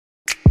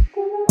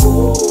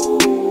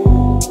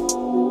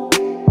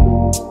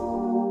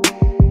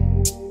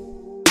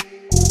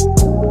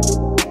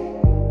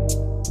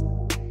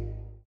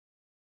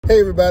Hey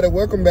everybody,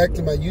 welcome back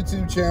to my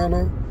YouTube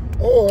channel,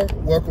 or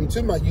welcome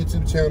to my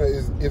YouTube channel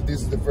if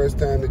this is the first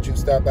time that you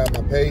stop by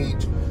my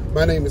page.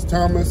 My name is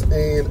Thomas,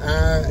 and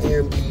I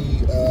am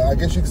the, I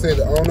guess you could say,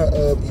 the owner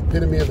of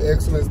Epitome of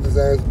Excellence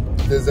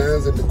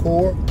Designs and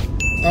Decor.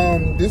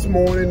 This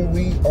morning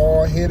we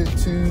are headed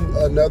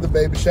to another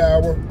baby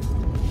shower.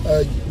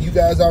 You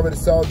guys already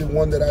saw the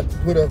one that I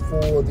put up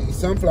for the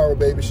sunflower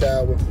baby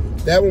shower.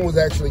 That one was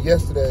actually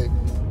yesterday.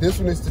 This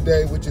one is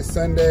today, which is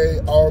Sunday,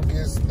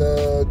 August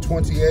the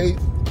 28th.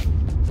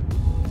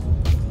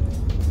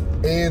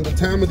 And the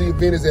time of the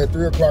event is at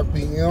 3 o'clock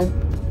p.m.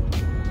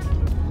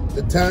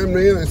 The time now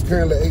is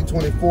currently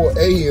 8:24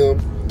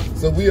 a.m.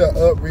 So we are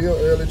up real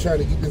early trying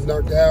to get this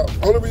knocked out.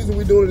 Only reason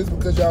we're doing it is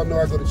because y'all know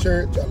I go to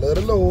church. I love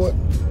the Lord.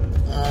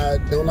 I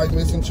don't like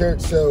missing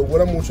church. So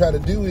what I'm going to try to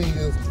do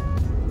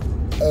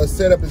is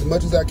set up as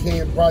much as I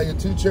can prior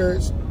to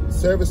church.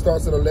 Service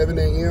starts at 11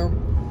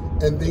 a.m.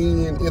 And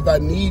then if I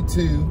need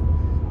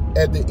to,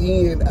 at the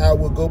end, I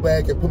will go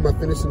back and put my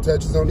finishing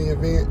touches on the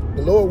event.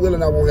 The Lord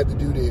willing, I won't have to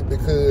do that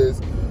because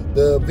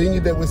the venue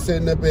that we're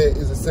setting up at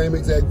is the same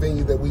exact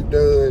venue that we've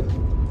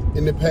done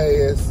in the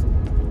past,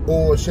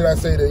 or should I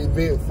say the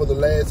event for the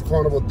last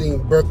Carnival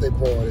themed birthday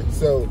party.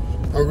 So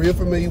I'm real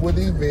familiar with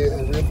the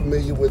event. I'm real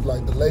familiar with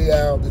like the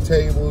layout, the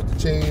tables, the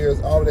chairs,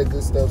 all of that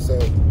good stuff. So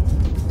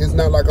it's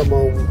not like I'm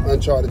on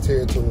uncharted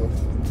territory.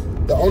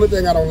 The only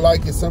thing I don't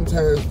like is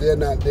sometimes they're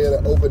not there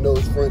to open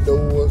those front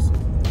doors,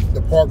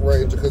 the park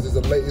ranger, because it's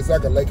a lake. It's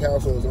like a lake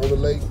house, or it's on the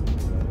lake.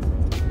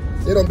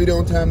 They don't be there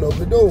on time to open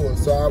the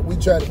doors. So we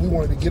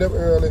wanted to get up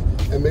early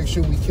and make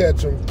sure we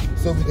catch them,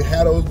 so we can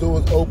have those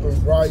doors open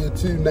prior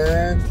to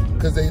 9,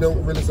 because they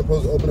don't really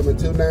supposed to open them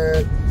until 9,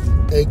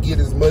 and get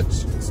as much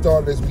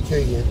started as we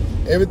can.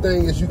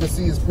 Everything, as you can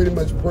see, is pretty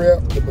much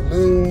prepped. The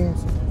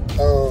balloons,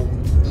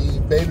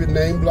 the baby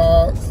name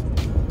blocks.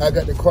 I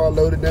got the car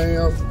loaded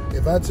down.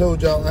 If I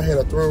told y'all I had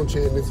a throne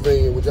chair in this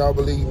van, would y'all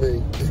believe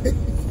me?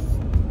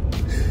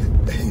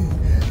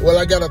 Well,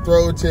 I got a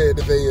throne chair in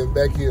the van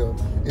back here.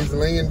 It's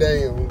laying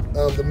down.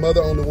 The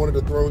mother only wanted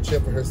a throne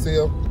chair for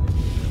herself.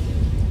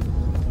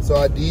 So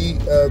I did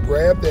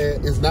grab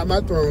that. It's not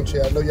my throne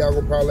chair. I know y'all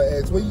gonna probably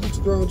ask, where you get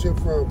your throne chair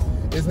from?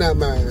 It's not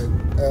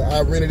mine. I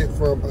rented it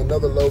from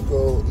another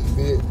local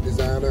event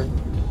designer.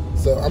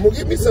 So I'm gonna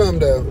get me some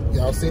though.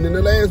 Y'all seen in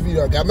the last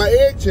video, I got my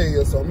egg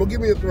chair, so I'm gonna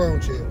get me a throne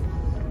chair.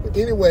 But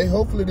anyway,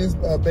 hopefully this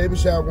baby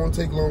shower won't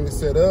take long to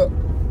set up.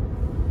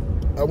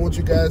 I want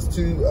you guys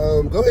to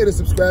go ahead and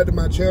subscribe to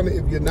my channel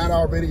if you're not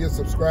already a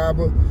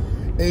subscriber,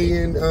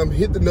 and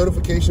hit the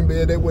notification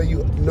bell. That way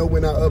you know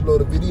when I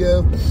upload a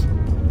video.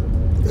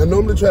 I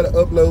normally try to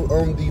upload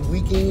on the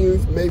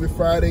weekends, maybe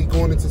Friday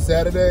going into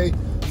Saturday,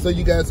 so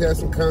you guys have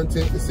some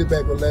content to sit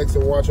back, relax,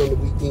 and watch on the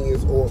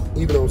weekends, or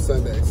even on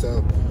Sunday.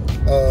 So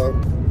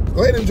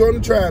go ahead and join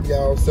the tribe,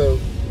 y'all. So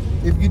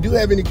if you do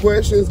have any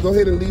questions, go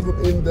ahead and leave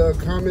them in the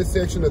comment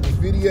section of this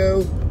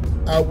video.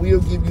 I will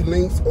give you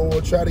links,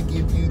 or try to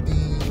give you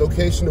the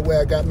location of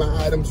where I got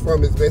my items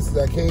from as best as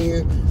I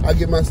can. I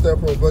get my stuff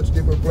from a bunch of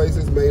different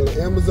places, mainly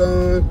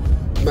Amazon.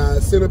 My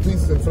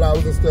centerpieces and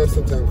flowers and stuff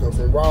sometimes come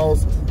from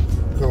Ross,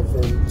 come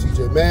from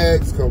TJ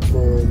Maxx, come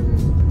from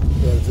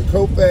the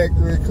Decor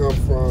Factory, come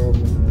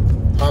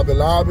from Hobby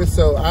Lobby.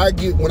 So I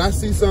get, when I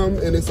see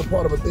something and it's a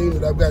part of a theme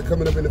that I've got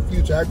coming up in the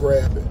future, I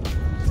grab it.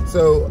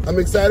 So I'm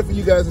excited for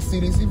you guys to see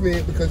this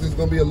event, because it's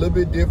going to be a little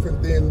bit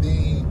different than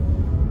the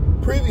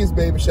previous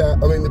baby shower.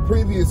 I mean, the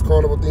previous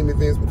Carnival theme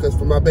events, because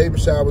for my baby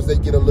showers, they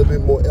get a little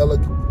bit more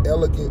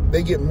elegant.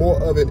 They get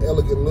more of an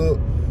elegant look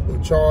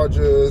with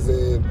chargers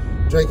and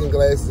drinking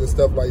glasses and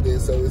stuff like that.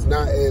 So it's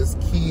not as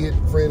kid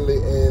friendly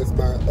as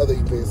my other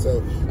events.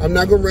 So I'm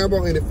not going to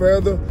ramble any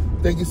further.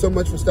 Thank you so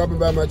much for stopping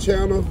by my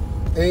channel,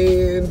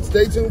 and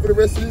stay tuned for the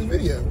rest of this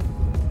video.